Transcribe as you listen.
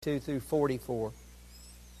2 through 44.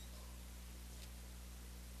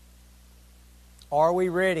 Are we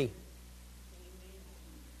ready?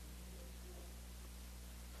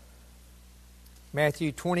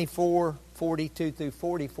 Matthew 24, 42 through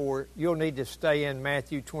 44. You'll need to stay in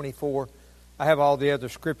Matthew 24. I have all the other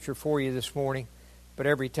scripture for you this morning, but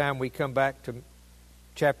every time we come back to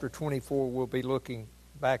chapter 24, we'll be looking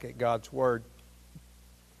back at God's Word.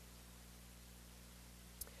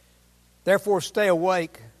 Therefore stay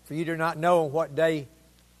awake, for you do not know on what day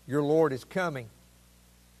your Lord is coming.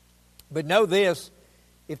 But know this,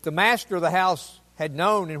 if the master of the house had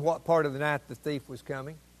known in what part of the night the thief was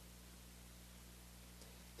coming,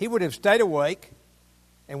 he would have stayed awake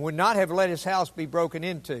and would not have let his house be broken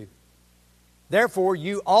into. Therefore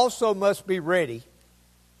you also must be ready.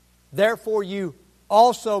 Therefore you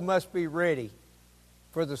also must be ready,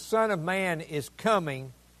 for the Son of Man is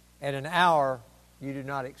coming at an hour you do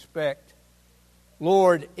not expect.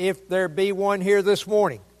 Lord, if there be one here this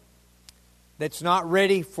morning that's not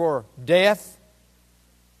ready for death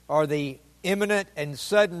or the imminent and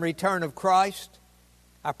sudden return of Christ,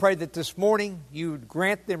 I pray that this morning you would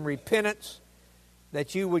grant them repentance,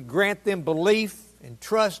 that you would grant them belief and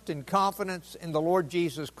trust and confidence in the Lord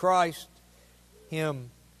Jesus Christ,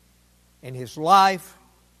 Him and His life,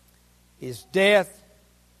 His death,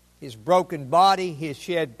 His broken body, His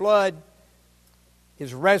shed blood,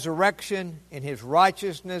 His resurrection, and His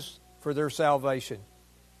righteousness for their salvation.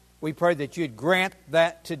 We pray that you'd grant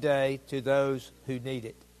that today to those who need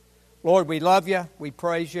it. Lord, we love you, we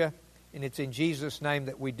praise you, and it's in Jesus' name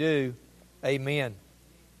that we do. Amen.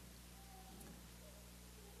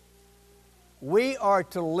 We are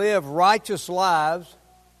to live righteous lives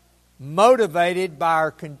motivated by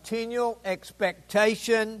our continual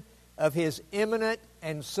expectation of His imminent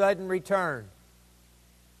and sudden return.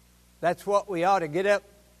 That's what we ought to get up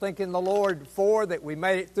thanking the Lord for, that we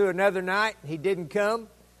made it through another night. He didn't come.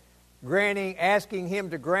 Asking Him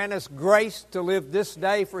to grant us grace to live this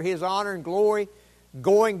day for His honor and glory.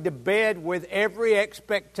 Going to bed with every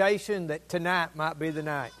expectation that tonight might be the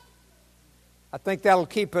night. I think that'll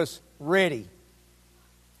keep us ready.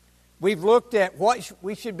 We've looked at what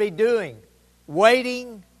we should be doing.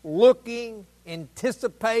 Waiting, looking,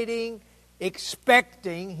 anticipating,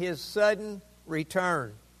 expecting His sudden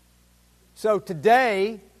return. So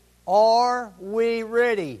today, are we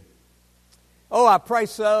ready? Oh, I pray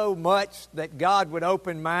so much that God would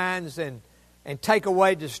open minds and take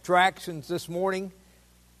away distractions this morning,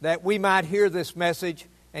 that we might hear this message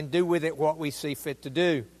and do with it what we see fit to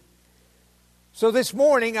do. So this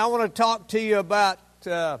morning, I want to talk to you about,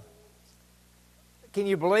 can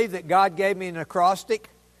you believe that God gave me an acrostic?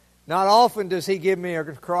 Not often does He give me an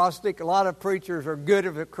acrostic. A lot of preachers are good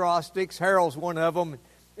at acrostics. Harold's one of them.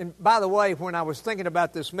 And by the way, when I was thinking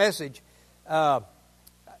about this message, I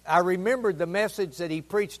remembered the message that he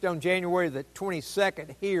preached on January the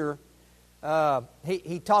 22nd here.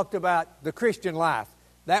 He talked about the Christian life.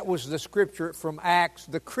 That was the scripture from Acts,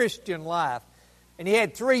 the Christian life. And he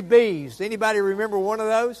had 3 B's. Anybody remember one of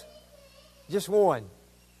those? Just one.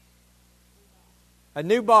 A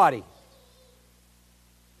new body.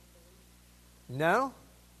 No.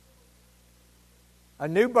 A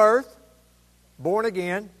new birth. Born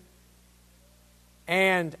again,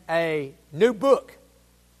 and a new book.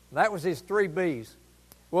 That was his 3 B's.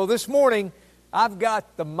 Well, this morning, I've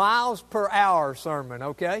got the miles per hour sermon,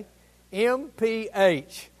 okay?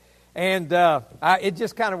 MPH. And it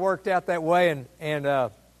just kind of worked out that way, and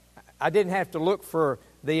I didn't have to look for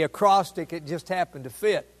the acrostic. It just happened to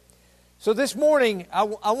fit. So this morning,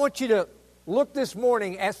 I want you to look this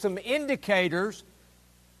morning at some indicators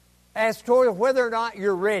as to whether or not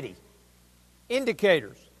you're ready.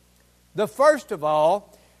 Indicators. The first of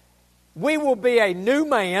all, we will be a new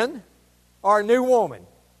man or a new woman.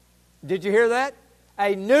 Did you hear that?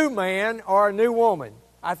 A new man or a new woman.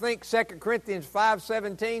 I think 2 Corinthians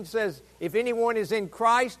 5:17 says, if anyone is in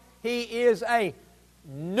Christ, he is a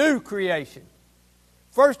new creation.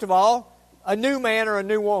 First of all, a new man or a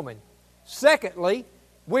new woman. Secondly,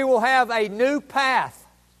 we will have a new path.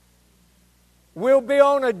 We'll be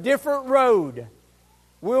on a different road.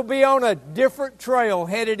 We'll be on a different trail,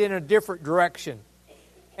 headed in a different direction.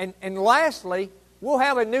 And lastly, we'll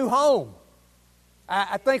have a new home.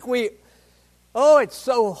 I think it's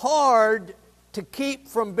so hard to keep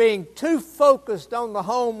from being too focused on the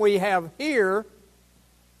home we have here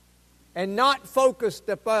and not focused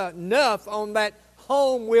enough on that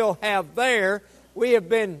home we'll have there. We've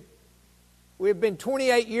been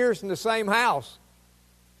 28 years in the same house.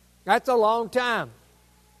 That's a long time.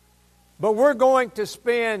 But we're going to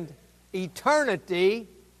spend eternity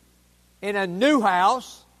in a new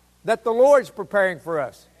house that the Lord's preparing for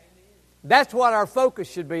us. That's what our focus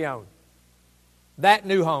should be on. That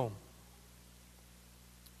new home.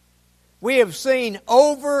 We have seen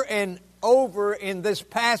over and over in this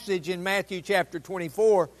passage in Matthew chapter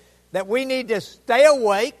 24 that we need to stay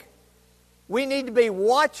awake, we need to be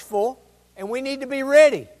watchful, and we need to be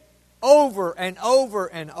ready. Over and over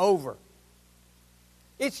and over.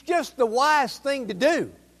 It's just the wise thing to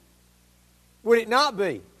do. Would it not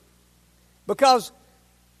be? Because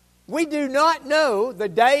we do not know the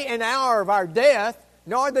day and hour of our death,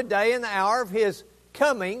 nor the day and the hour of His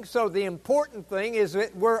coming, so the important thing is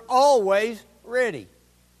that we're always ready.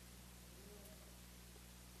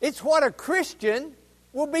 It's what a Christian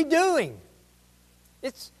will be doing.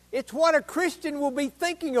 It's what a Christian will be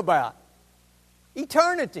thinking about.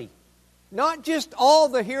 Eternity. Not just all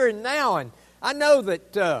the here and now. And I know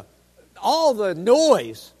that all the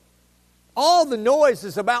noise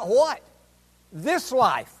is about what? This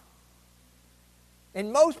life.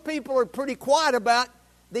 And most people are pretty quiet about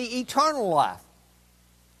the eternal life.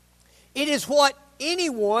 It is what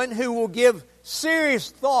anyone who will give serious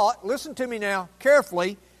thought, listen to me now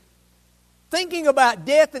carefully, thinking about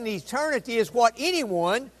death and eternity is what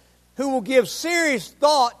anyone who will give serious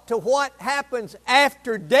thought to what happens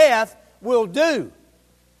after death will do.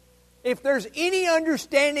 If there's any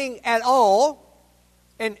understanding at all,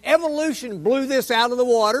 and evolution blew this out of the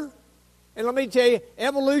water, and let me tell you,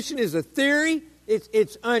 evolution is a theory,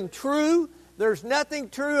 it's untrue, there's nothing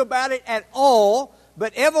true about it at all,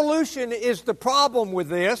 but evolution is the problem with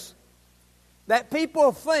this, that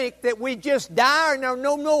people think that we just die and are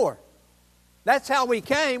no more. That's how we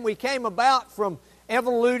came. We came about from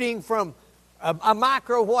evoluting from a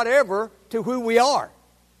micro whatever to who we are.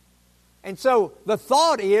 And so the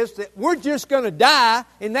thought is that we're just going to die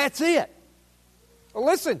and that's it. Well,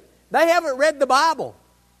 listen, they haven't read the Bible.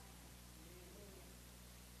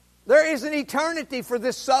 There is an eternity for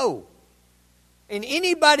this soul. And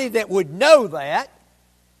anybody that would know that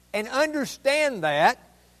and understand that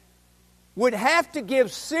would have to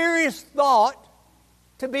give serious thought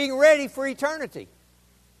to being ready for eternity.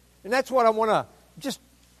 And that's what I want to just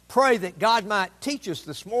pray that God might teach us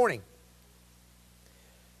this morning.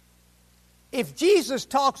 If Jesus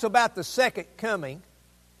talks about the second coming,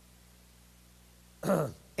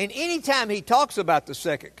 and any time He talks about the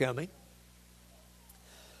second coming,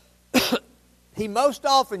 He most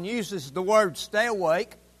often uses the word stay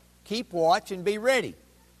awake, keep watch, and be ready.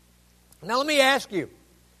 Now let me ask you,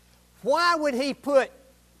 why would He put,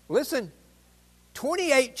 listen,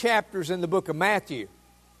 28 chapters in the book of Matthew?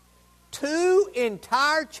 2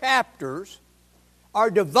 entire chapters are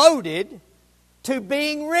devoted to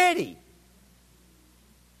being ready.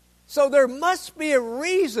 So there must be a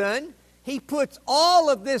reason He puts all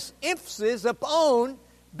of this emphasis upon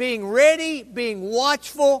being ready, being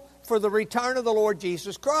watchful for the return of the Lord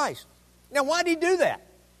Jesus Christ. Now, why did He do that?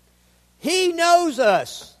 He knows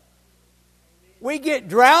us. We get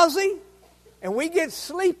drowsy, and we get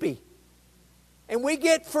sleepy, and we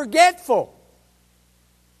get forgetful.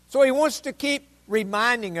 So He wants to keep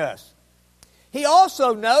reminding us. He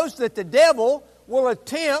also knows that the devil will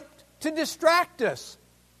attempt to distract us.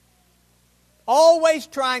 Always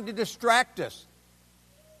trying to distract us.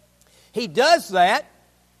 He does that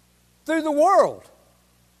through the world.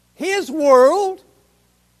 His world,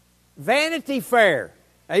 Vanity Fair.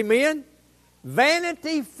 Amen?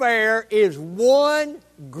 Vanity Fair is one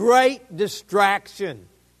great distraction.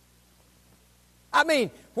 I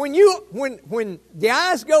mean, when the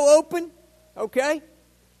eyes go open, okay,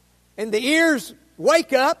 and the ears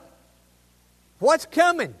wake up, what's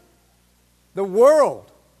coming? The world.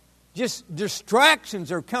 Just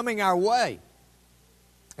distractions are coming our way.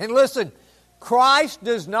 And listen, Christ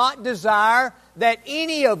does not desire that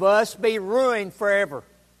any of us be ruined forever.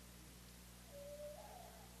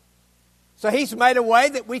 So He's made a way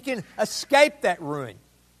that we can escape that ruin.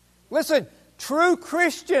 Listen, true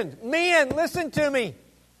Christians, men, listen to me.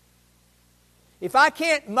 If I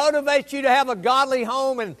can't motivate you to have a godly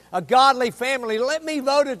home and a godly family, let me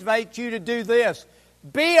motivate you to do this.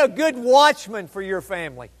 Be a good watchman for your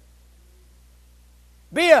family.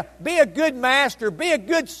 Be a good master. Be a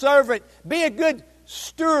good servant. Be a good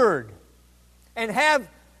steward. And have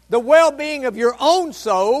the well-being of your own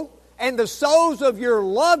soul and the souls of your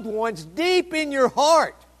loved ones deep in your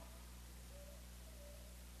heart.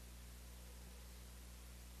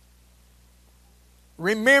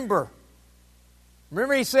 Remember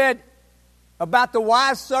He said about the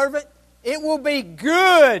wise servant, it will be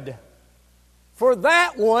good for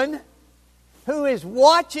that one who is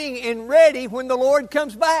watching and ready when the Lord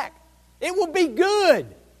comes back. It will be good.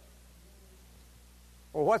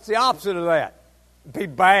 Well, what's the opposite of that? Be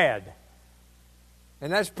bad.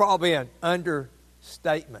 And that's probably an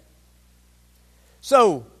understatement.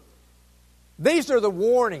 So, these are the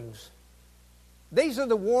warnings. These are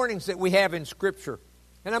the warnings that we have in Scripture.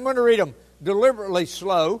 And I'm going to read them deliberately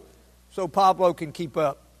slow so Pablo can keep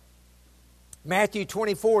up. Matthew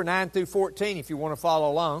 24, 9 through 14, if you want to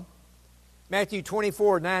follow along. Matthew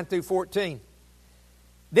 24, 9 through 14.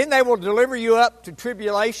 Then they will deliver you up to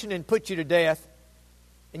tribulation and put you to death.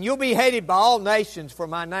 And you'll be hated by all nations for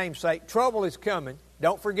my name's sake. Trouble is coming.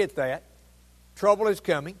 Don't forget that. Trouble is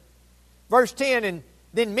coming. Verse 10, and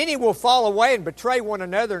then many will fall away and betray one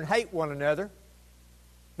another and hate one another.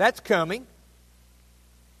 That's coming.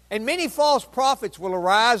 And many false prophets will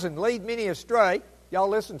arise and lead many astray. Y'all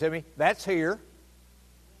listen to me. That's here.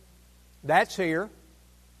 That's here.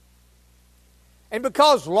 And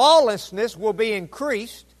because lawlessness will be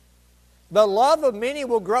increased, the love of many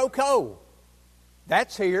will grow cold.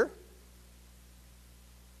 That's here.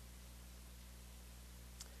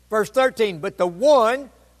 Verse 13, but the one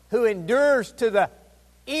who endures to the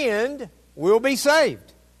end will be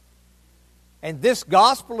saved. And this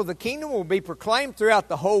gospel of the kingdom will be proclaimed throughout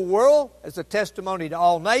the whole world as a testimony to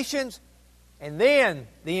all nations, and then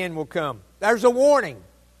the end will come. There's a warning.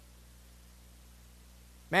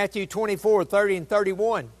 Matthew 24, 30 and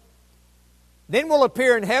 31. Then will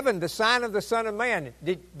appear in heaven the sign of the Son of Man.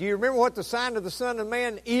 Do you remember what the sign of the Son of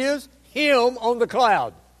Man is? Him on the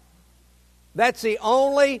cloud. That's the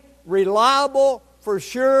only reliable, for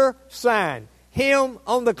sure sign. Him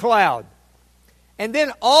on the cloud. And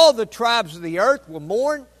then all the tribes of the earth will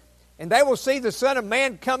mourn, and they will see the Son of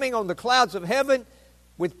Man coming on the clouds of heaven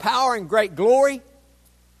with power and great glory.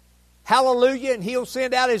 Hallelujah. And He'll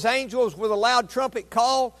send out His angels with a loud trumpet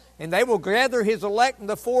call, and they will gather His elect in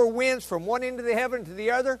the four winds from one end of the heaven to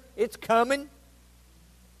the other. It's coming.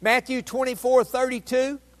 Matthew 24,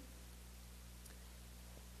 32.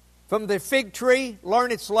 From the fig tree,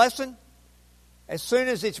 learn its lesson. As soon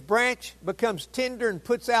as its branch becomes tender and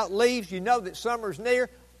puts out leaves, you know that summer's near.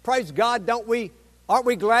 Praise God, aren't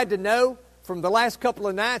we glad to know from the last couple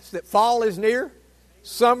of nights that fall is near?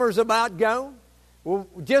 Summer's about gone. Well,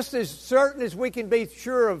 just as certain as we can be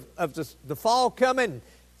sure of the fall coming,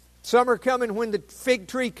 summer coming when the fig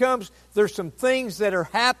tree comes, there's some things that are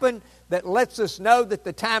happening that lets us know that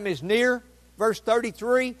the time is near. Verse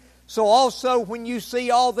 33, so also when you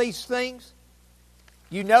see all these things,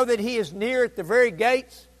 you know that He is near at the very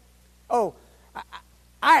gates. Oh,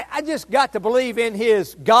 I just got to believe in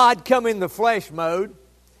His God come in the flesh mode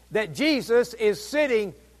that Jesus is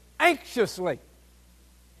sitting anxiously,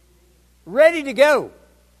 ready to go,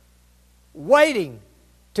 waiting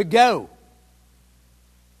to go.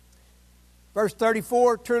 Verse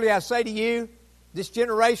 34, truly I say to you, this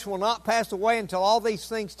generation will not pass away until all these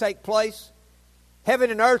things take place.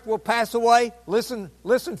 Heaven and earth will pass away. Listen,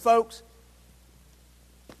 folks.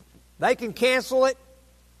 They can cancel it.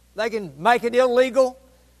 They can make it illegal.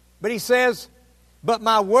 But He says, but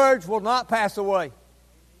my words will not pass away.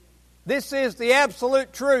 This is the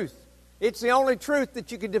absolute truth. It's the only truth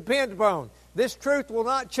that you can depend upon. This truth will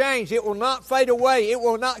not change. It will not fade away. It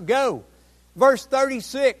will not go. Verse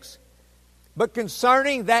 36, but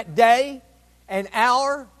concerning that day and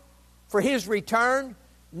hour for His return,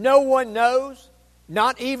 no one knows,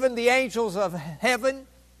 not even the angels of heaven,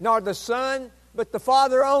 nor the Son, but the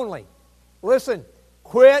Father only. Listen,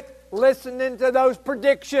 quit listening to those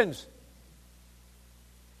predictions.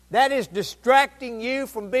 That is distracting you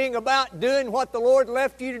from being about doing what the Lord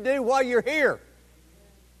left you to do while you're here.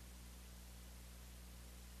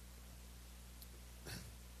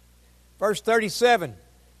 Verse 37,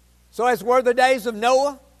 so as were the days of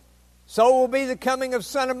Noah, so will be the coming of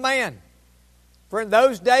Son of Man. For in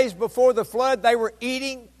those days before the flood they were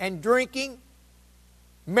eating and drinking,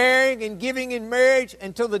 marrying and giving in marriage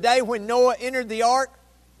until the day when Noah entered the ark.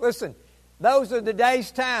 Listen, those are the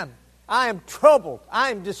days' time. I am troubled.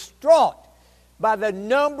 I am distraught by the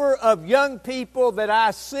number of young people that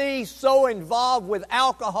I see so involved with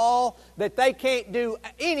alcohol that they can't do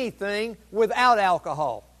anything without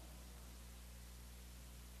alcohol.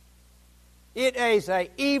 It is an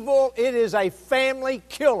evil, it is a family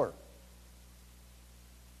killer.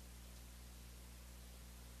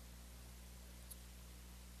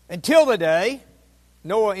 Until the day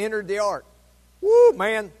Noah entered the ark. Woo,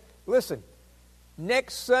 man, listen.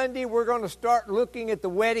 Next Sunday we're going to start looking at the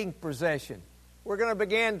wedding procession. We're going to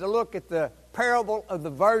begin to look at the parable of the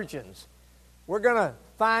virgins. We're going to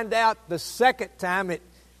find out the second time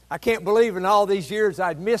I can't believe in all these years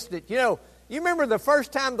I'd missed it. You remember the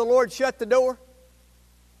first time the Lord shut the door?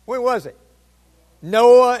 When was it?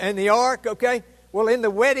 Noah and the ark, okay? Well, in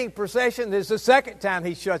the wedding procession, there's the second time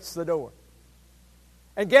He shuts the door.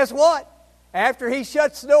 And guess what? After He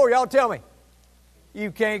shuts the door, y'all tell me,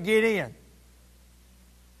 you can't get in.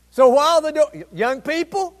 So while the door, young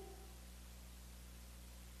people,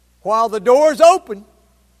 while the door's open,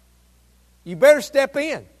 you better step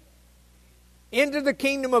into the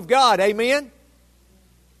kingdom of God. Amen?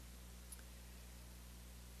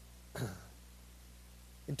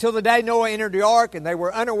 Until the day Noah entered the ark, and they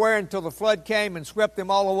were unaware until the flood came and swept them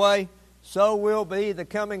all away, so will be the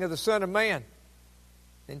coming of the Son of Man.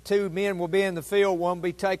 And 2 men will be in the field, one will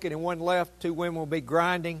be taken and one left. 2 women will be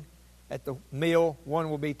grinding at the mill, one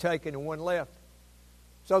will be taken and one left.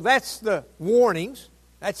 So that's the warnings,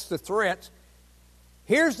 that's the threats.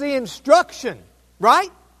 Here's the instruction, right?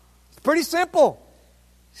 It's pretty simple.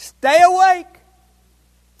 Stay awake,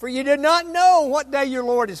 for you do not know what day your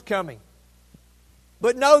Lord is coming.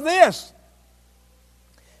 But know this,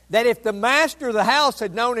 that if the master of the house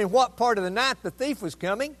had known in what part of the night the thief was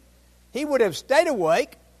coming, he would have stayed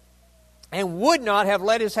awake and would not have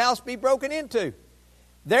let his house be broken into.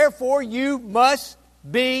 Therefore, you must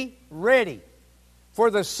be ready, for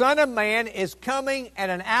the Son of Man is coming at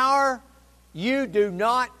an hour you do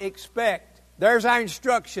not expect. There's our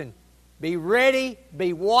instruction. Be ready,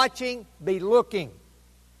 be watching, be looking.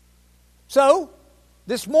 So,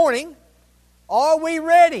 this morning, are we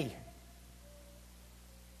ready?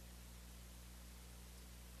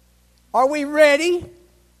 Are we ready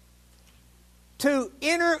to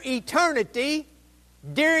enter eternity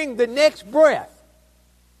during the next breath?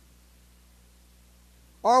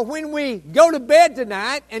 Or when we go to bed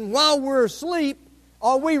tonight and while we're asleep,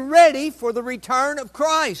 are we ready for the return of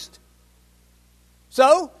Christ?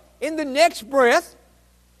 So, in the next breath,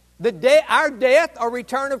 our death or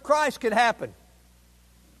return of Christ could happen.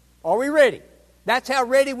 Are we ready? That's how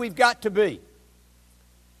ready we've got to be.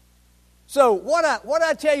 So, what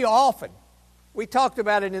I tell you often, we talked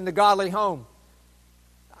about it in the godly home.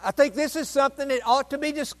 I think this is something that ought to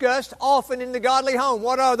be discussed often in the godly home.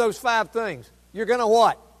 What are those 5 things? You're going to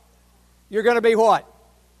what? You're going to be what?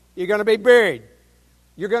 You're going to be buried.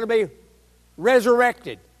 You're going to be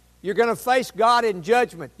resurrected. You're going to face God in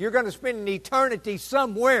judgment. You're going to spend an eternity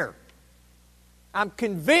somewhere. I'm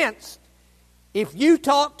convinced if you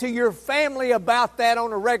talk to your family about that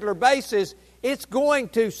on a regular basis, it's going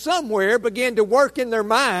to somewhere begin to work in their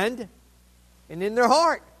mind and in their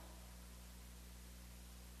heart.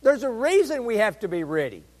 There's a reason we have to be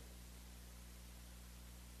ready.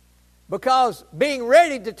 Because being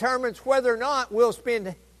ready determines whether or not we'll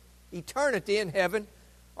spend eternity in heaven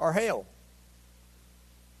or hell.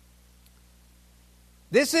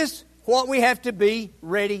 This is what we have to be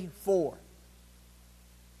ready for.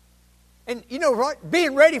 And you know what?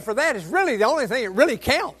 Being ready for that is really the only thing that really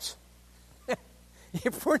counts.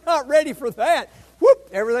 If we're not ready for that, whoop,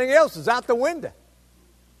 everything else is out the window.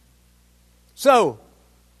 So,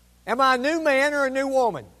 am I a new man or a new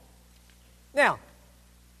woman? Now,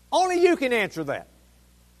 only you can answer that.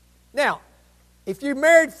 Now, if you're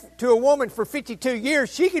married to a woman for 52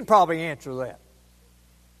 years, she can probably answer that.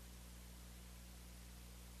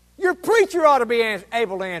 Your preacher ought to be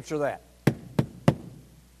able to answer that.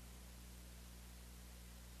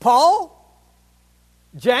 Paul,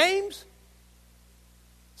 James,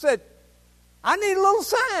 said, I need a little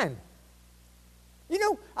sign. You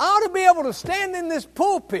know, I ought to be able to stand in this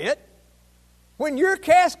pulpit when your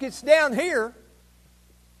casket's down here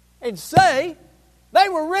and say, they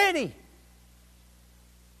were ready.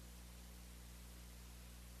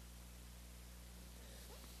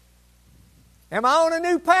 Am I on a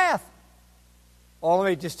new path? Oh, let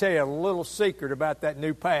me just tell you a little secret about that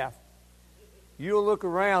new path. You'll look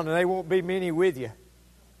around and there won't be many with you.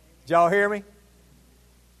 Did y'all hear me?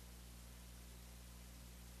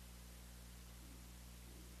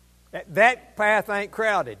 That path ain't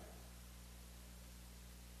crowded.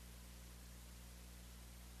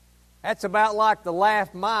 That's about like the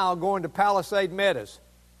last mile going to Palisade Meadows.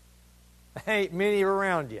 There ain't many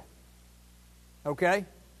around you. Okay?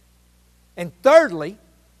 And thirdly,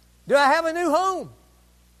 do I have a new home?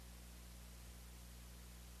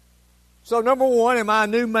 So number 1, am I a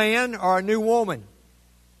new man or a new woman?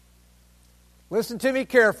 Listen to me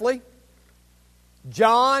carefully.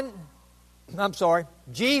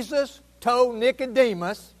 Jesus told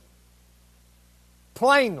Nicodemus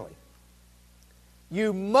plainly,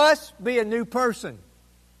 you must be a new person.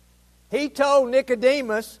 He told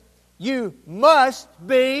Nicodemus, you must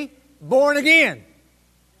be born again.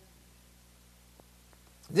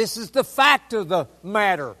 This is the fact of the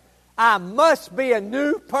matter. I must be a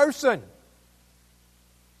new person.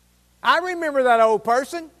 I remember that old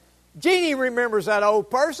person. Jeannie remembers that old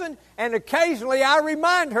person. And occasionally I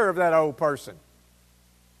remind her of that old person.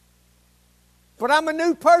 But I'm a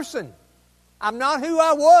new person. I'm not who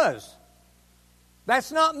I was.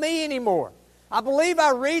 That's not me anymore. I believe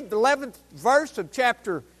I read the 11th verse of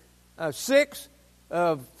chapter 6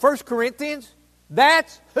 of 1 Corinthians.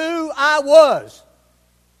 That's who I was.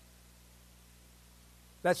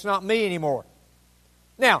 That's not me anymore.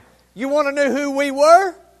 Now, you want to know who we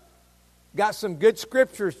were? Got some good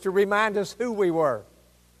scriptures to remind us who we were.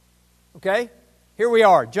 Okay? Here we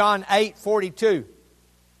are, John 8:42.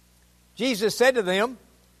 Jesus said to them,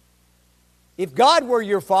 "If God were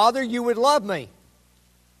your Father, you would love me.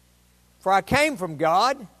 For I came from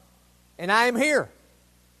God, and I am here.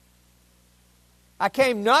 I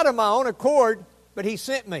came not of my own accord, but He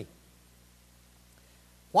sent me.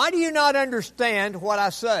 Why do you not understand what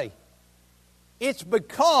I say? It's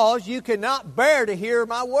because you cannot bear to hear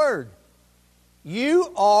my word.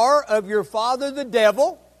 You are of your father the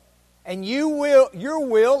devil, and your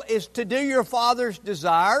will is to do your father's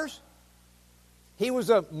desires. He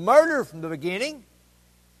was a murderer from the beginning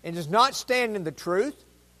and does not stand in the truth,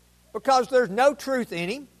 because there's no truth in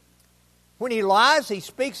him. When he lies, he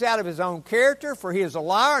speaks out of his own character, for he is a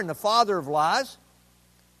liar and the father of lies.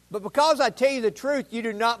 But because I tell you the truth, you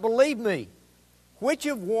do not believe me. Which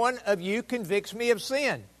of one of you convicts me of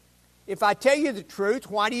sin? If I tell you the truth,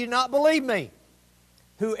 why do you not believe me?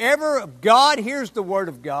 Whoever of God hears the word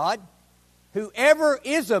of God. Whoever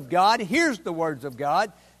is of God hears the words of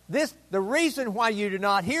God. The reason why you do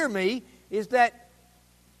not hear me is that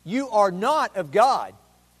you are not of God."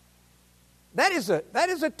 That is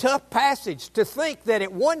a tough passage. To think that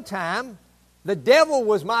at one time the devil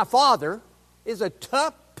was my father is a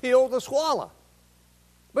tough pill to swallow.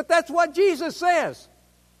 But that's what Jesus says.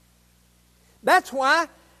 That's why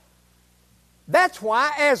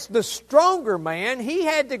as the stronger man, he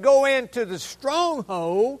had to go into the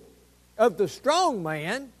stronghold of the strong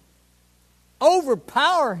man,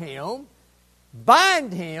 overpower him,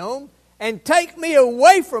 bind him, and take me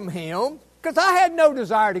away from him, because I had no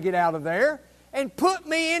desire to get out of there, and put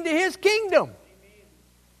me into his kingdom.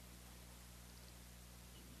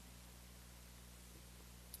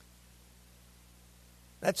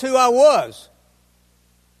 That's who I was.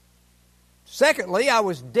 Secondly, I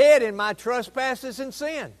was dead in my trespasses and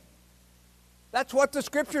sin. That's what the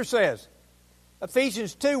Scripture says.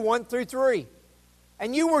 Ephesians 2:1-3.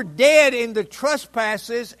 And you were dead in the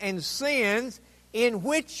trespasses and sins in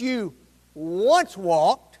which you once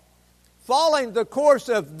walked, following the course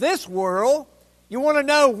of this world. You want to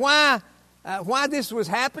know why this was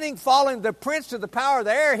happening? Following the prince of the power of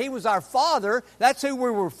the air. He was our father. That's who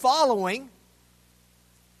we were following.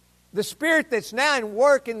 The spirit that's now in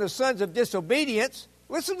work in the sons of disobedience.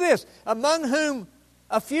 Listen to this. Among whom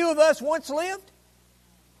a few of us once lived?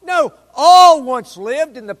 No, all once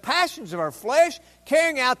lived in the passions of our flesh,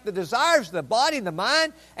 carrying out the desires of the body and the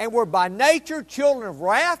mind, and were by nature children of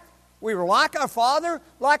wrath. We were like our father,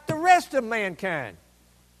 like the rest of mankind.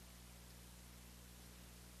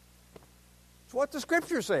 That's what the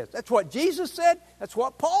Scripture says. That's what Jesus said. That's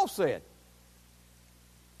what Paul said.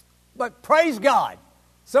 But praise God.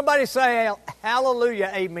 Somebody say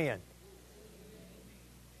hallelujah, amen.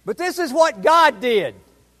 But this is what God did.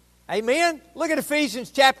 Amen? Look at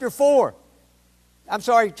Ephesians chapter 4.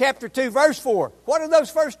 Chapter 2, verse 4. What are those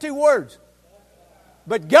first two words?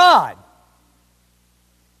 But God.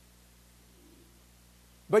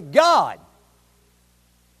 But God,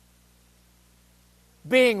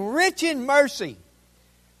 being rich in mercy,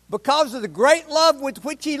 because of the great love with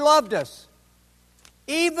which He loved us,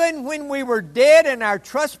 even when we were dead in our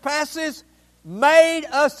trespasses, made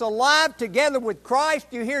us alive together with Christ.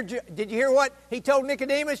 Did you hear what He told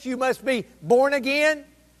Nicodemus? You must be born again.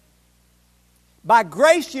 By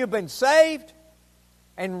grace you've been saved,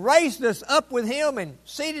 and raised us up with Him and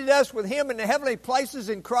seated us with Him in the heavenly places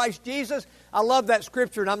in Christ Jesus. I love that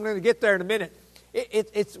scripture, and I'm going to get there in a minute.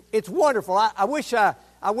 It's wonderful. I wish I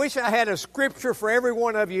had a scripture for every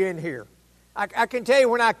one of you in here. I can tell you,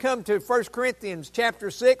 when I come to 1 Corinthians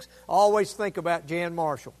chapter 6, I always think about Jan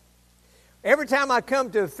Marshall. Every time I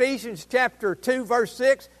come to Ephesians chapter 2, verse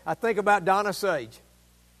 6, I think about Donna Sage.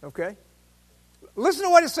 Okay? Listen to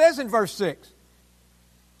what it says in verse 6.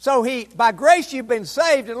 So by grace you've been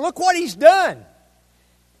saved, and look what He's done.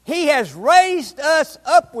 He has raised us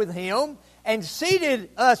up with Him and seated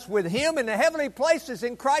us with Him in the heavenly places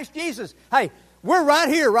in Christ Jesus. Hey, we're right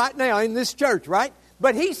here, right now in this church, right?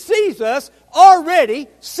 But He sees us already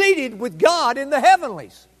seated with God in the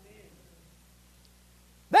heavenlies.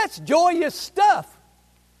 That's joyous stuff.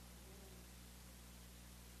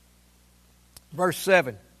 Verse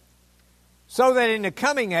 7. So that in the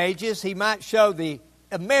coming ages He might show the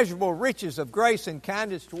immeasurable riches of grace and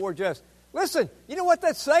kindness towards us. Listen, you know what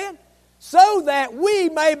that's saying? so that we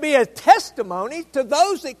may be a testimony to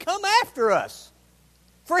those that come after us.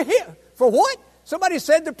 For what? Somebody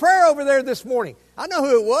said the prayer over there this morning. I know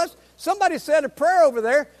who it was. Somebody said a prayer over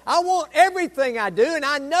there. I want everything I do, and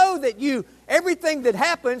I know that everything that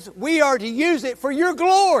happens, we are to use it for your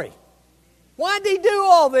glory. Why did He do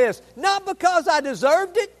all this? Not because I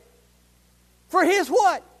deserved it. For His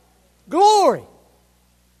what? Glory.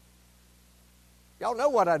 Y'all know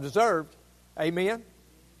what I deserved. Amen.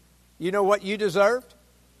 You know what you deserved?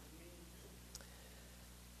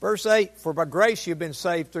 Verse 8, for by grace you've been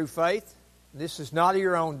saved through faith. This is not of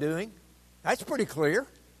your own doing. That's pretty clear.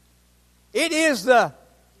 It is the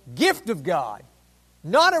gift of God,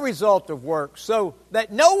 not a result of works, so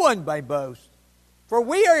that no one may boast. For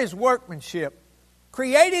we are His workmanship,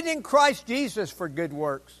 created in Christ Jesus for good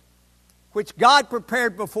works, which God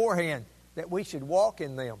prepared beforehand that we should walk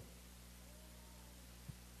in them.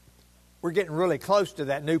 We're getting really close to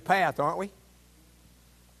that new path, aren't we?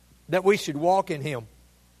 That we should walk in Him.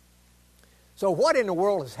 So what in the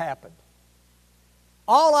world has happened?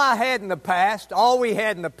 All we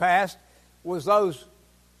had in the past was those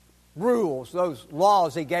rules, those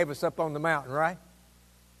laws He gave us up on the mountain, right?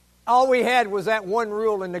 All we had was that one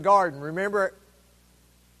rule in the garden. Remember,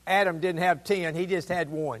 Adam didn't have 10, he just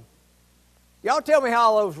had one. Y'all tell me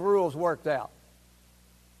how all those rules worked out.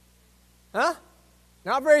 Huh?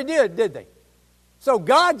 Not very good, did they? So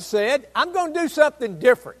God said, I'm going to do something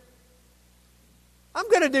different. I'm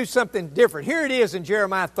going to do something different. Here it is in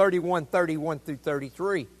Jeremiah 31 through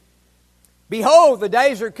 33. Behold, the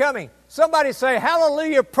days are coming. Somebody say,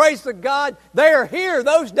 hallelujah, praise the God. They are here.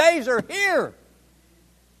 Those days are here.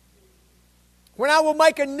 When I will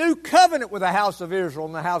make a new covenant with the house of Israel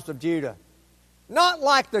and the house of Judah. Not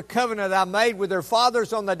like the covenant I made with their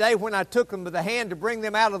fathers on the day when I took them by the hand to bring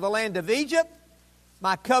them out of the land of Egypt.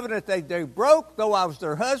 My covenant they broke, though I was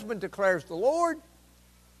their husband, declares the Lord.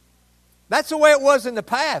 That's the way it was in the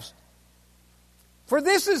past. For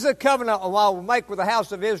this is a covenant I will make with the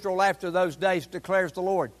house of Israel after those days, declares the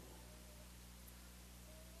Lord.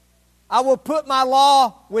 I will put my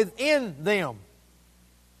law within them.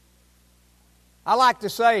 I like to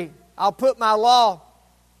say, I'll put my law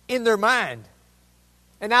in their mind.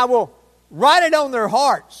 And I will write it on their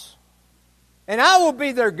hearts. And I will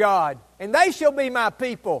be their God. And they shall be my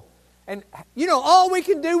people. And, all we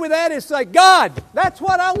can do with that is say, God, that's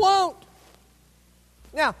what I want.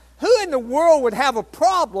 Now, who in the world would have a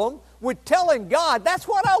problem with telling God, that's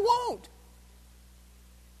what I want?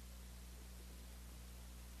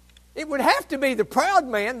 It would have to be the proud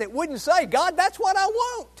man that wouldn't say, God, that's what I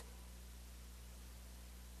want.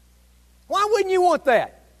 Why wouldn't you want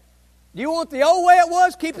that? Do you want the old way it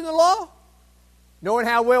was, keeping the law? Knowing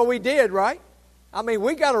how well we did, right? I mean,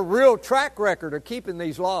 we got a real track record of keeping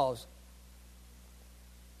these laws.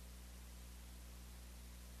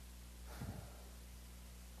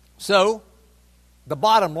 So, the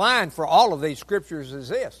bottom line for all of these scriptures is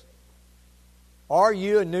this. Are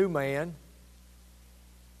you a new man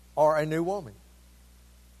or a new woman?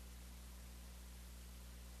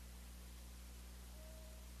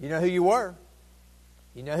 You know who you were.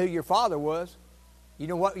 You know who your father was. You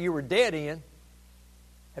know what you were dead in.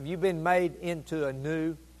 Have you been made into a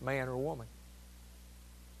new man or woman?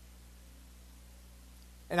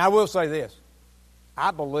 And I will say this.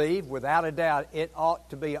 I believe, without a doubt, it ought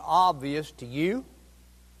to be obvious to you.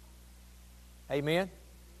 Amen?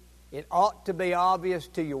 It ought to be obvious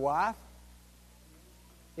to your wife.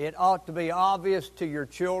 It ought to be obvious to your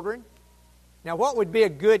children. Now, what would be a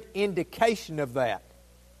good indication of that?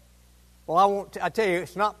 Well, I tell you,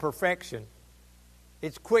 it's not perfection.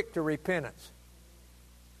 It's quick to repentance.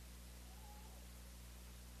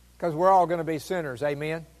 Because we're all going to be sinners.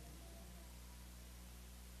 Amen?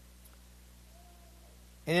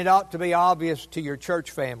 And it ought to be obvious to your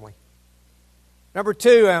church family. Number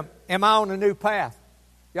 2, am I on a new path?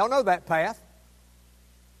 Y'all know that path.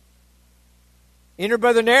 Enter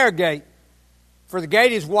by the narrow gate. For the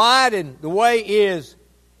gate is wide and the way is,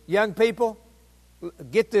 young people,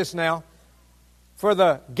 get this now. For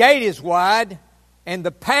the gate is wide and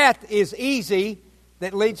the path is easy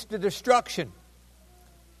that leads to destruction.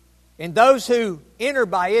 And those who enter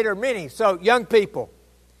by it are many. So, young people,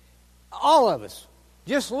 all of us,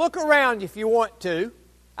 just look around if you want to.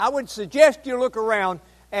 I would suggest you look around,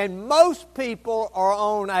 and most people are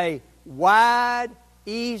on a wide,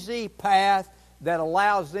 easy path that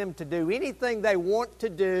allows them to do anything they want to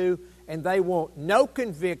do, and they want no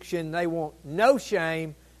conviction, they want no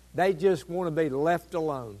shame, they just want to be left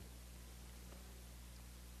alone.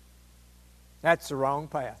 That's the wrong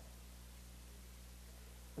path.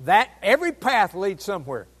 Every path leads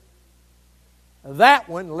somewhere. that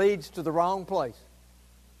one leads to the wrong place.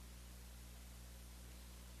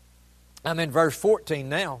 I'm in verse 14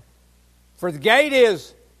 now. For the gate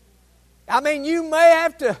is, you may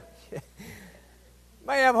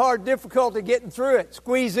have hard difficulty getting through it,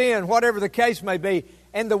 squeeze in, whatever the case may be.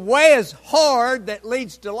 And the way is hard that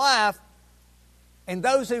leads to life, and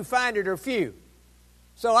those who find it are few.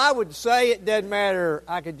 So I would say it doesn't matter.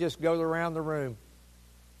 I could just go around the room.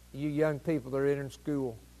 You young people that are in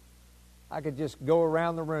school. I could just go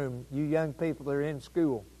around the room. You young people that are in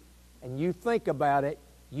school. And you think about it.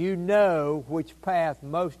 You know which path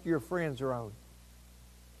most of your friends are on.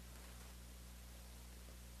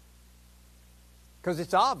 Because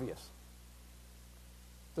it's obvious.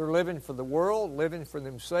 They're living for the world, living for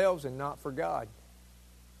themselves, and not for God.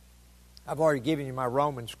 I've already given you my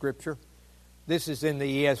Roman scripture. This is in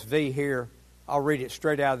the ESV here. I'll read it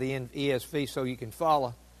straight out of the ESV so you can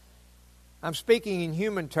follow. I'm speaking in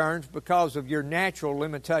human terms because of your natural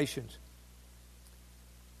limitations.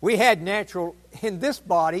 We had natural, in this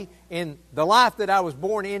body, in the life that I was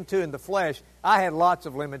born into in the flesh, I had lots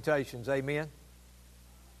of limitations. Amen?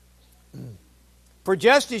 For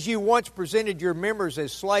just as you once presented your members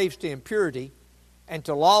as slaves to impurity and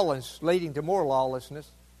to lawlessness, leading to more lawlessness,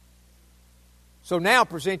 so now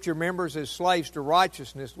present your members as slaves to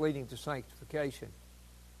righteousness, leading to sanctification.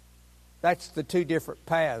 That's the two different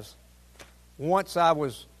paths. Once I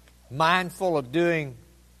was mindful of doing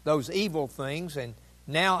those evil things, and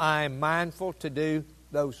now I am mindful to do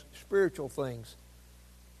those spiritual things.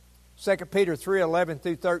 2 Peter 3:11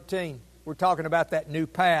 through 13, we're talking about that new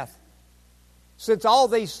path. Since all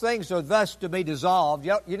these things are thus to be dissolved,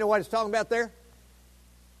 you know what it's talking about there?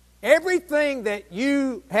 Everything that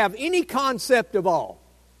you have any concept of all,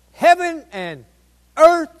 heaven and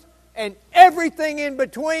earth and everything in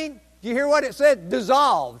between, do you hear what it said?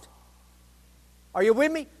 Dissolved. Are you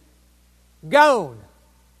with me? Gone.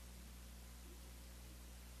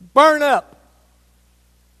 Burn up.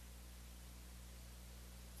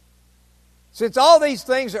 Since all these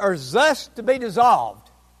things are thus to be dissolved,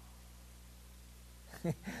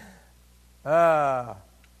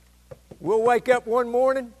 we'll wake up one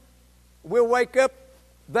morning, we'll wake up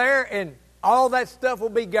there, and all that stuff will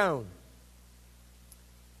be gone.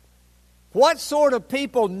 What sort of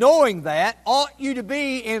people, knowing that, ought you to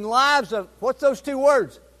be in lives of, what's those two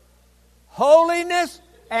words? Holiness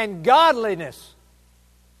and godliness.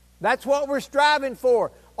 That's what we're striving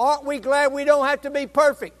for. Aren't we glad we don't have to be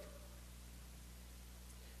perfect?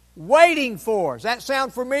 Waiting for. Does that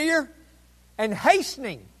sound familiar? And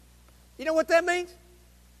hastening. You know what that means?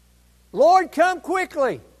 Lord, come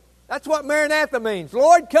quickly. That's what Maranatha means.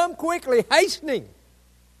 Lord, come quickly. Hastening.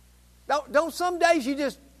 Don't some days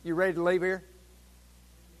you ready to leave here?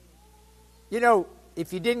 You know,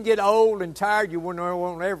 if you didn't get old and tired, you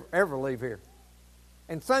won't ever leave here.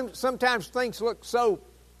 And sometimes things look so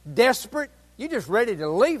desperate, you're just ready to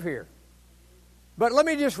leave here. But let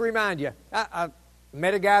me just remind you, I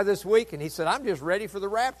met a guy this week and he said, I'm just ready for the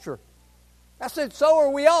rapture. I said, so are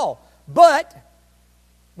we all. But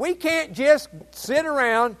we can't just sit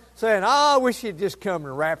around saying, I wish you'd just come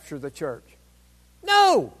and rapture the church.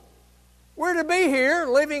 No! We're to be here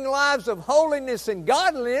living lives of holiness and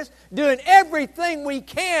godliness, doing everything we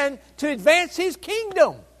can to advance His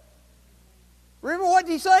kingdom. Remember what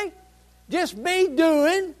did He say? Just be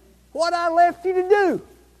doing what I left you to do.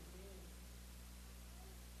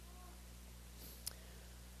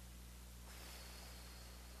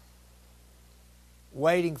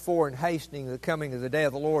 Waiting for and hastening the coming of the day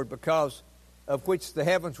of the Lord, because of which the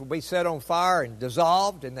heavens will be set on fire and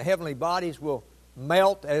dissolved, and the heavenly bodies will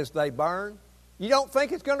melt as they burn. You don't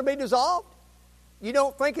think it's going to be dissolved? You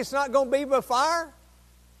don't think it's not going to be by fire?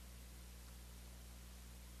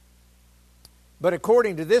 But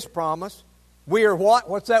according to this promise, we are what?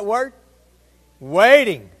 What's that word?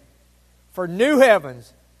 Waiting for new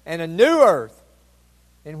heavens and a new earth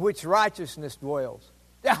in which righteousness dwells.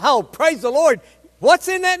 Oh, praise the Lord. What's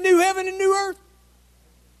in that new heaven and new earth?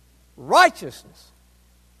 Righteousness.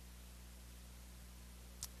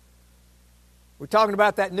 We're talking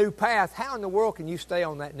about that new path. How in the world can you stay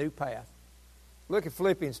on that new path? Look at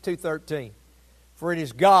Philippians 2:13. For it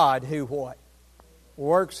is God who what?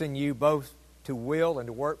 Works in you both to will and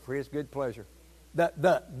to work for His good pleasure.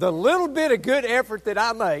 The little bit of good effort that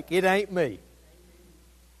I make, it ain't me.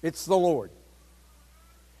 It's the Lord.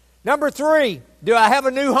 Number 3, do I have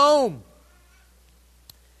a new home?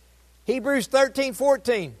 Hebrews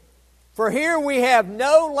 13:14. For here we have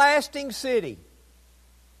no lasting city.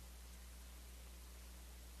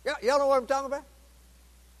 Y'all know what I'm talking about?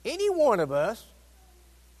 Any one of us,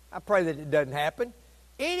 I pray that it doesn't happen,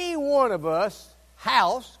 any one of us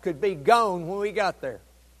house could be gone when we got there.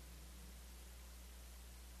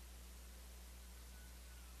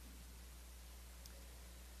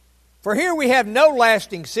 For here we have no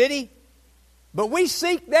lasting city, but we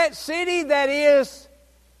seek that city that is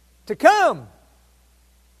to come,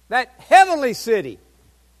 that heavenly city.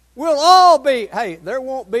 We'll all be, hey, there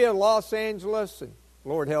won't be a Los Angeles, and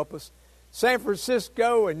Lord help us, San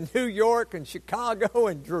Francisco and New York and Chicago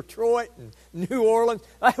and Detroit and New Orleans.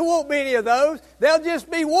 There won't be any of those. There'll just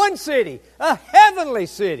be one city, a heavenly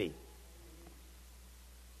city.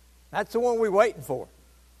 That's the one we're waiting for.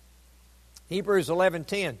 Hebrews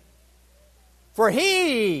 11:10. For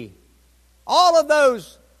all of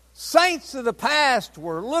those saints of the past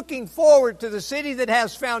were looking forward to the city that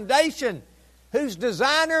has foundation, whose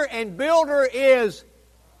designer and builder is,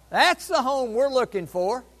 that's the home we're looking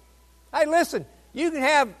for. Hey, listen, you can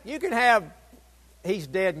have, he's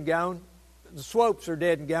dead and gone. The Swopes are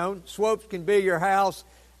dead and gone. Swopes can build your house.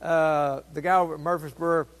 The guy over at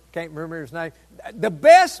Murfreesboro, can't remember his name. The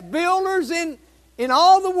best builders in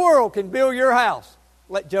all the world can build your house.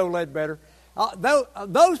 Let Joe Ledbetter.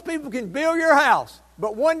 Those people can build your house,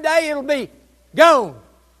 but one day it'll be gone.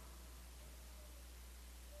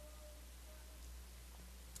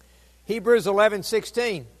 Hebrews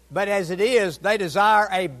 11:16. But as it is, they desire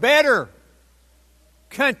a better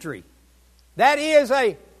country. That is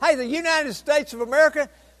the United States of America,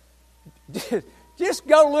 just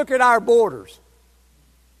go look at our borders.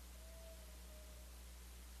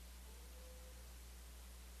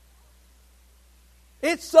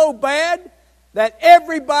 It's so bad that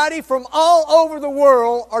everybody from all over the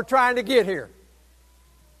world are trying to get here.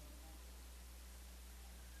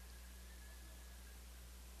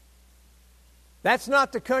 That's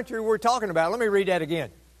not the country we're talking about. Let me read that again.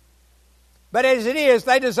 But as it is,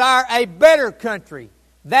 they desire a better country.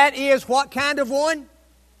 That is what kind of one?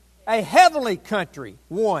 A heavenly country,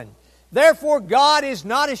 one. Therefore, God is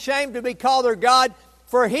not ashamed to be called their God,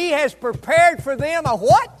 for He has prepared for them a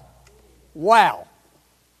what? Wow.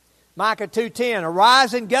 Micah 2:10,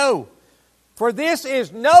 arise and go, for this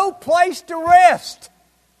is no place to rest.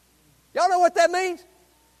 Y'all know what that means?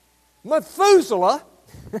 Methuselah,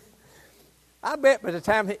 I bet by the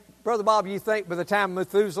time, Brother Bob, you think by the time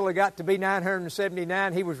Methuselah got to be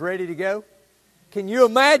 979, he was ready to go? Can you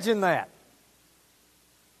imagine that?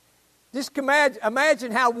 Just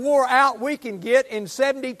imagine how wore out we can get in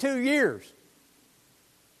 72 years.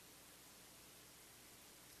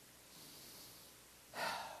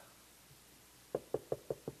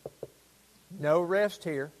 No rest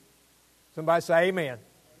here. Somebody say amen.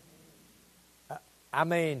 I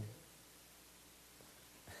mean,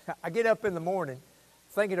 I get up in the morning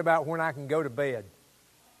thinking about when I can go to bed.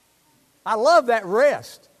 I love that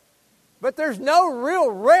rest. But there's no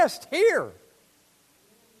real rest here.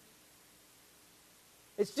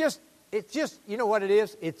 It's just, you know what it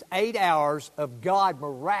is? It's 8 hours of God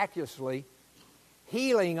miraculously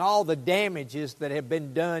healing all the damages that have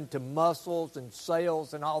been done to muscles and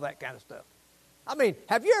cells and all that kind of stuff. I mean,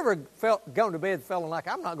 have you ever gone to bed feeling like,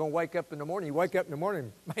 I'm not going to wake up in the morning? You wake up in the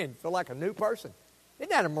morning and, man, feel like a new person. Isn't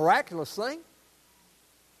that a miraculous thing?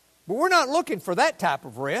 But we're not looking for that type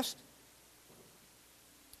of rest.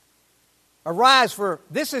 Arise, for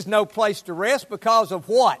this is no place to rest because of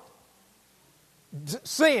what?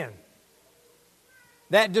 Sin.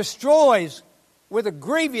 That destroys with a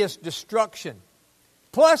grievous destruction.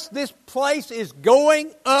 Plus, this place is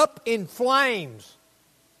going up in flames.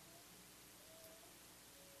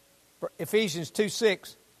 Ephesians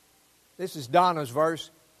 2:6, this is Donna's verse,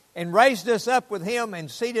 and raised us up with Him and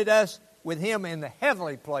seated us with Him in the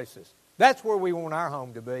heavenly places. That's where we want our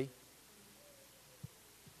home to be.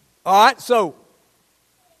 All right, so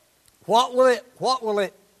what will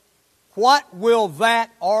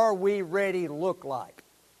that are we ready look like?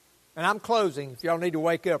 And I'm closing. If y'all need to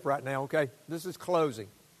wake up right now, okay? This is closing.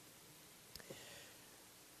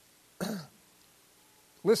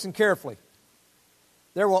 Listen carefully.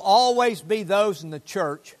 There will always be those in the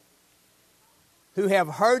church who have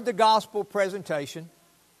heard the gospel presentation,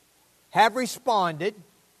 have responded,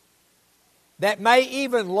 that may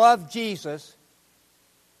even love Jesus,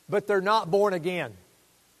 but they're not born again.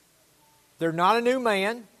 They're not a new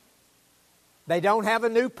man. They don't have a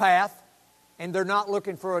new path, and they're not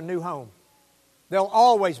looking for a new home. There'll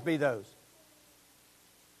always be those.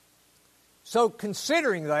 So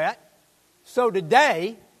considering that, so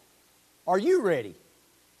today, are you ready?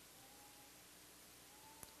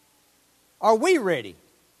 Are we ready?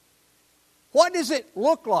 What does it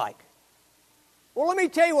look like? Well, let me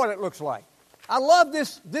tell you what it looks like. I love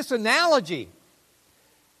this analogy.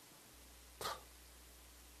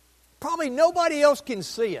 Probably nobody else can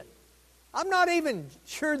see it. I'm not even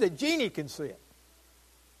sure that Jeannie can see it.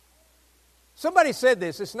 Somebody said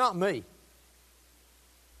this, it's not me.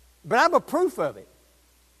 But I'm a proof of it.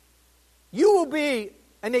 You will be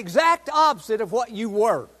an exact opposite of what you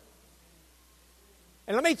were.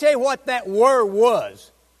 And let me tell you what that were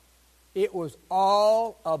was. It was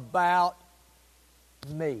all about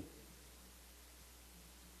me.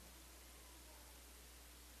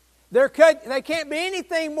 There can't be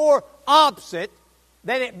anything more opposite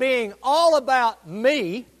than it being all about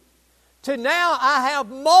me to now I have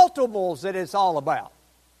multiples that it's all about.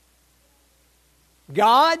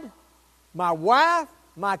 God, my wife,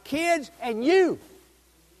 my kids, and you.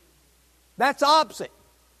 That's opposite.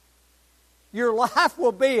 Your life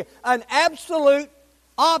will be an absolute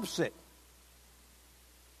opposite.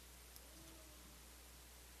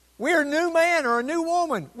 We're a new man or a new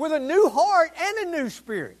woman with a new heart and a new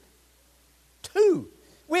spirit. 2.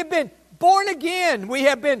 We've been born again. We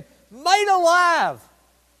have been made alive.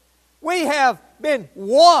 We have been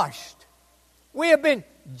washed. We have been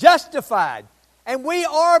justified. And we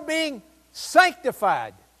are being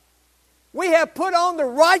sanctified. We have put on the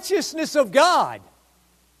righteousness of God.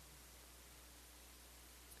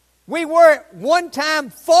 We were at one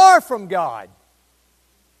time far from God.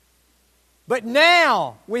 But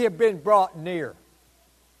now we have been brought near.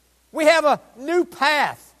 We have a new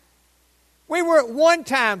path. We were at one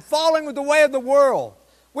time falling with the way of the world.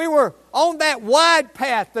 We were on that wide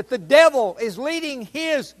path that the devil is leading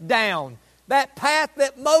his down. That path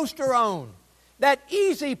that most are on. That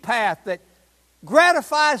easy path that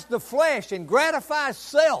gratifies the flesh and gratifies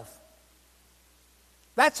self.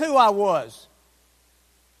 That's who I was.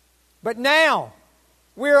 But now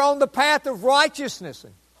we're on the path of righteousness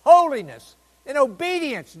and holiness and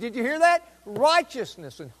obedience. Did you hear that?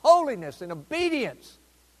 Righteousness and holiness and obedience.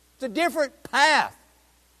 It's a different path.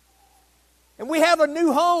 And we have a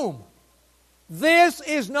new home. This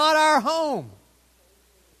is not our home.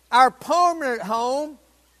 Our permanent home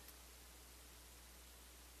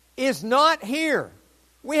is not here.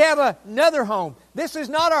 We have another home. This is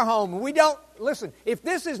not our home. We don't, listen, if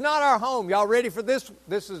this is not our home, y'all ready for this?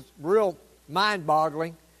 This is real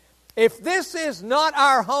mind-boggling. If this is not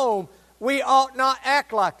our home, we ought not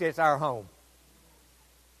act like it's our home.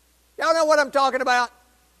 Y'all know what I'm talking about?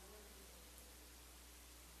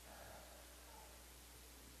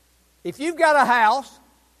 If you've got a house,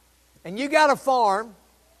 and you got a farm,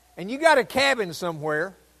 and you got a cabin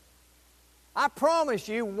somewhere, I promise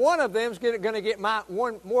you, one of them is going to get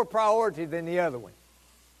one more priority than the other one.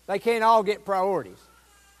 They can't all get priorities.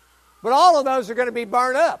 But all of those are going to be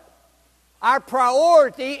burned up. Our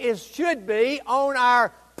priority should be on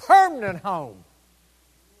our permanent home.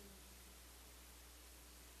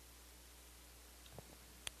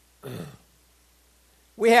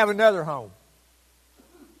 We have another home.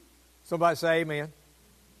 Somebody say amen.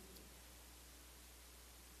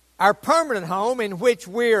 Our permanent home in which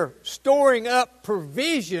we're storing up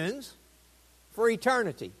provisions for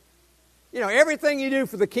eternity. You know, everything you do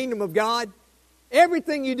for the kingdom of God,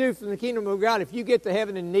 everything you do for the kingdom of God, if you get to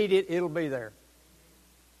heaven and need it, it'll be there.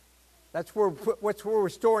 That's where we're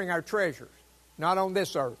storing our treasures, not on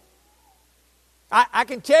this earth. I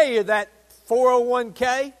can tell you that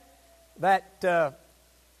 401k, that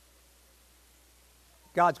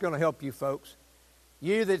God's going to help you folks.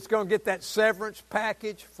 You that's going to get that severance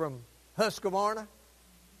package from Husqvarna,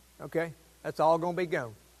 okay, that's all going to be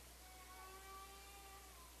gone.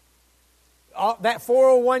 That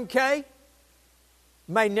 401k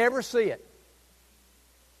may never see it.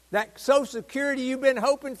 That Social Security you've been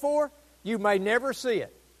hoping for, you may never see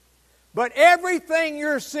it. But everything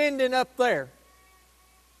you're sending up there,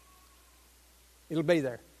 it'll be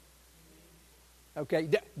there. Okay,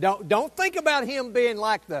 don't think about him being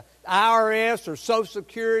like the IRS or Social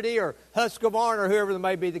Security or Husqvarna or whoever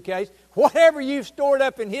may be the case. Whatever you've stored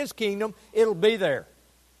up in his kingdom, it'll be there.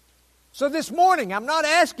 So this morning, I'm not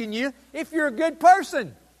asking you if you're a good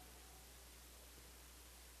person.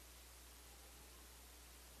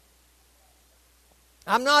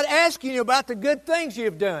 I'm not asking you about the good things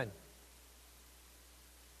you've done.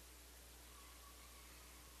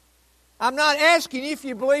 I'm not asking you if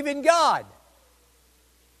you believe in God.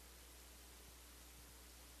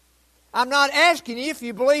 I'm not asking you if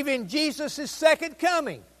you believe in Jesus' second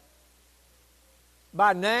coming.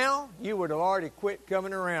 By now, you would have already quit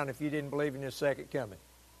coming around if you didn't believe in His second coming.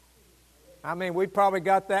 I mean, we probably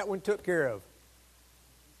got that one took care of.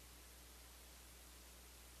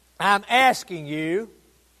 I'm asking you,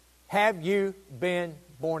 have you been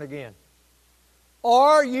born again?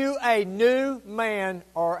 Are you a new man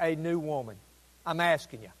or a new woman? I'm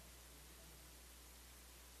asking you.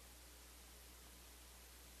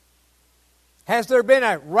 Has there been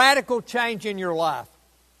a radical change in your life?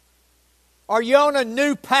 Are you on a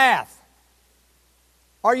new path?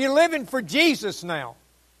 Are you living for Jesus now?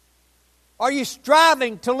 Are you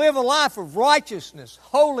striving to live a life of righteousness,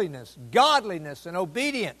 holiness, godliness, and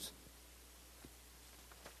obedience?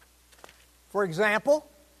 For example,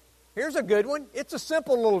 here's a good one. It's a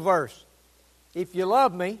simple little verse. If you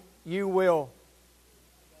love me, you will.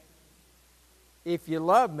 If you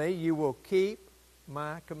love me, you will keep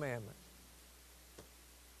my commandments.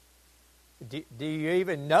 Do you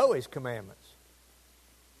even know His commandments?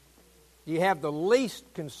 Do you have the least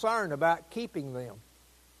concern about keeping them?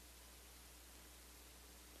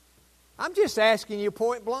 I'm just asking you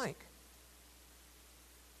point blank.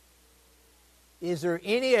 Is there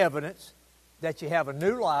any evidence that you have a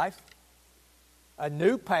new life, a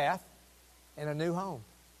new path, and a new home?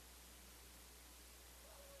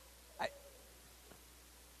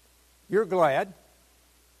 You're glad.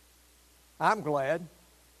 I'm glad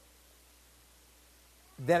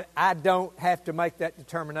that I don't have to make that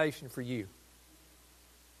determination for you.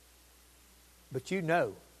 But you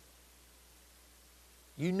know.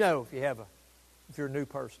 You know if you're a new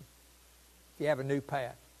person, if you have a new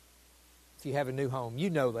path, if you have a new home.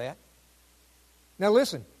 You know that. Now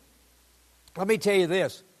listen, let me tell you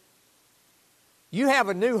this. You have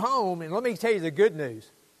a new home, and let me tell you the good news.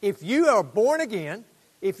 If you are born again,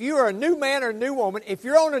 if you are a new man or a new woman, if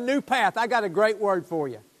you're on a new path, I got a great word for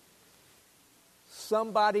you.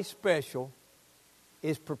 Somebody special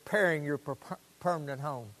is preparing your permanent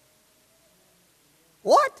home.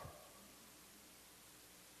 What?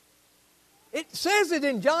 It says it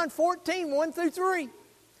in John 14, 1 through 3.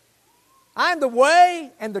 I am the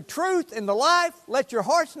way and the truth and the life. Let your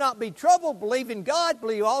hearts not be troubled. Believe in God.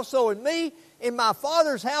 Believe also in me. In my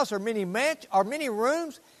Father's house are many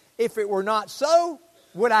rooms. If it were not so,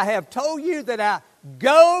 would I have told you that I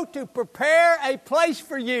go to prepare a place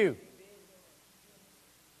for you?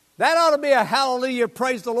 That ought to be a hallelujah,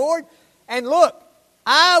 praise the Lord. And look,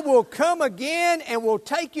 I will come again and will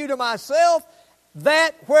take you to myself,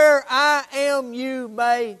 that where I am you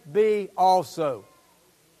may be also.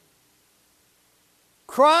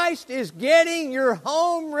 Christ is getting your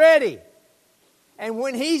home ready. And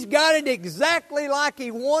when He's got it exactly like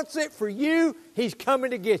He wants it for you, He's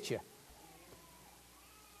coming to get you.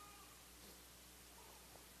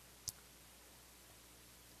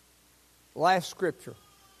 Last scripture,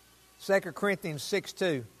 2 Corinthians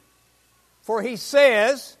 6:2. For He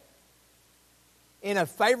says, in a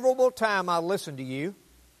favorable time I listened to you,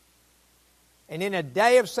 and in a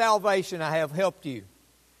day of salvation I have helped you.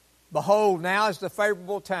 Behold, now is the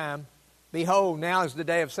favorable time. Behold, now is the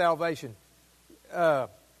day of salvation. I'll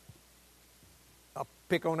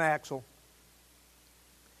pick on Axel.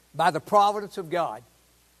 By the providence of God,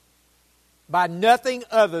 by nothing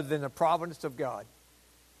other than the providence of God,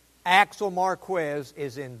 Axel Marquez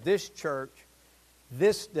is in this church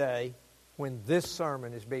this day when this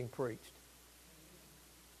sermon is being preached.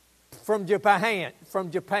 From Japan.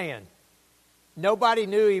 Nobody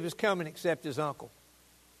knew he was coming except his uncle.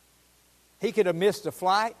 He could have missed a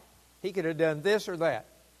flight. He could have done this or that.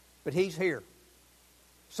 But he's here.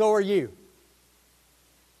 So are you.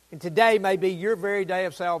 And today may be your very day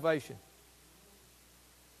of salvation.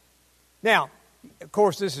 Now, of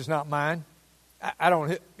course, this is not mine.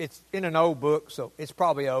 It's in an old book, so it's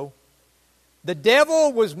probably old. The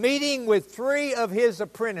devil was meeting with 3 of his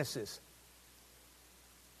apprentices.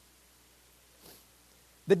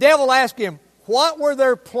 The devil asked him, what were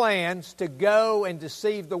their plans to go and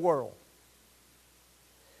deceive the world?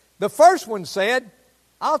 The first one said,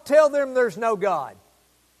 I'll tell them there's no God.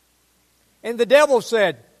 And the devil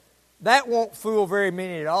said, that won't fool very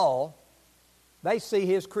many at all. They see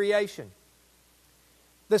His creation.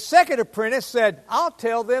 The second apprentice said, I'll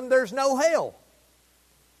tell them there's no hell.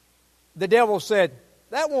 The devil said,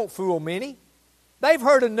 that won't fool many. They've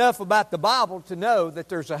heard enough about the Bible to know that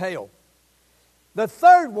there's a hell. The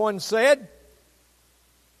third one said,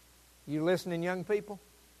 you listening, young people?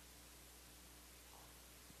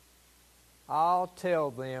 I'll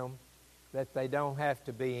tell them that they don't have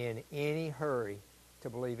to be in any hurry to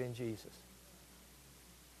believe in Jesus.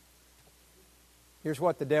 Here's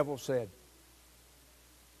what the devil said.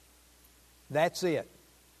 That's it.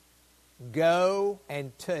 Go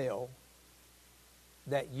and tell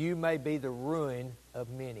that you may be the ruin of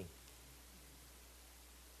many.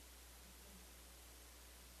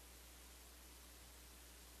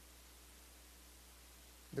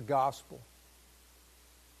 The gospel.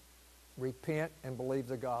 Repent and believe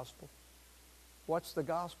the gospel. What's the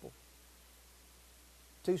gospel?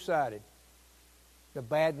 Two-sided. The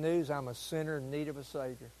bad news, I'm a sinner in need of a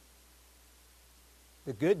Savior.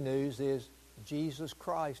 The good news is Jesus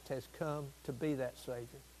Christ has come to be that Savior.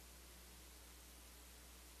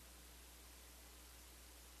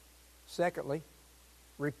 Secondly,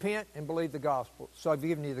 repent and believe the gospel. So I've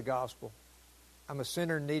given you the gospel. I'm a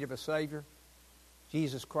sinner in need of a Savior.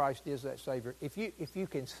 Jesus Christ is that Savior. If you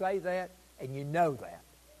can say that and you know that,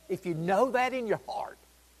 if you know that in your heart,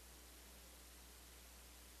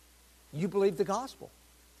 you believe the gospel.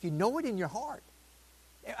 If you know it in your heart.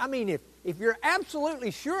 I mean, if you're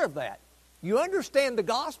absolutely sure of that, you understand the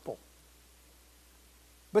gospel.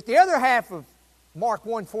 But the other half of Mark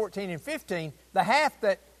 1:14 and 15, the half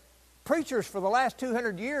that preachers for the last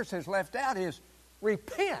 200 years has left out is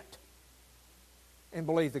repent and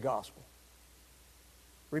believe the gospel.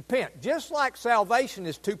 Repent. Just like salvation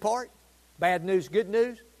is two-part, bad news, good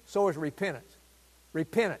news, so is repentance.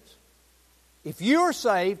 Repentance. If you're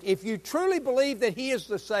saved, if you truly believe that He is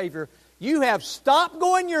the Savior, you have stopped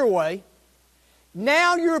going your way.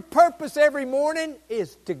 Now your purpose every morning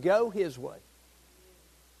is to go His way.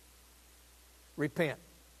 Repent.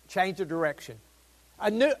 Change the direction.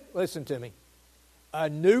 Listen to me. A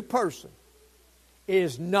new person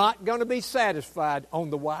is not going to be satisfied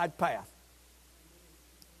on the wide path.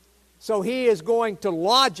 So he is going to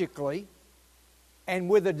logically and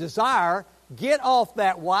with a desire get off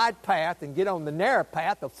that wide path and get on the narrow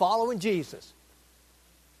path of following Jesus.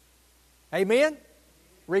 Amen?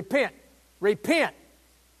 Repent. Repent.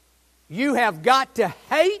 You have got to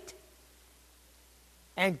hate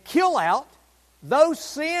and kill out those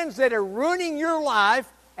sins that are ruining your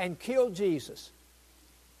life and kill Jesus.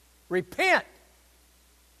 Repent.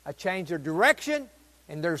 A change of direction,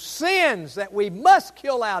 and there's sins that we must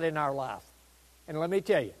kill out in our life. And let me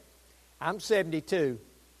tell you, I'm 72.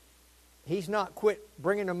 He's not quit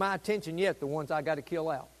bringing to my attention yet the ones I got to kill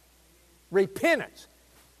out. Repentance.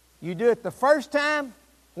 You do it the first time,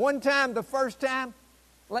 one time, the first time.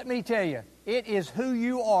 Let me tell you, it is who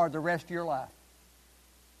you are the rest of your life.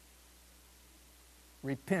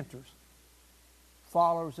 Repenters.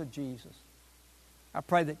 Followers of Jesus. I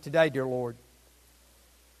pray that today, dear Lord,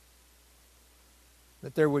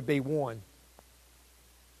 that there would be one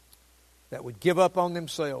that would give up on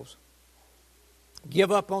themselves,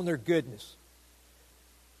 give up on their goodness,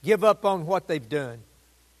 give up on what they've done,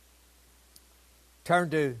 turn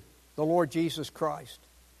to the Lord Jesus Christ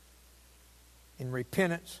in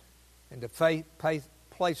repentance and to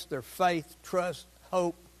place their faith, trust,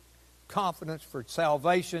 hope, confidence for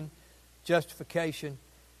salvation, justification,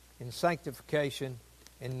 and sanctification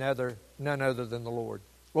in none other than the Lord.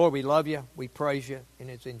 Lord, we love you, we praise you, and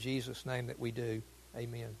it's in Jesus' name that we do.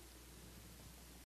 Amen.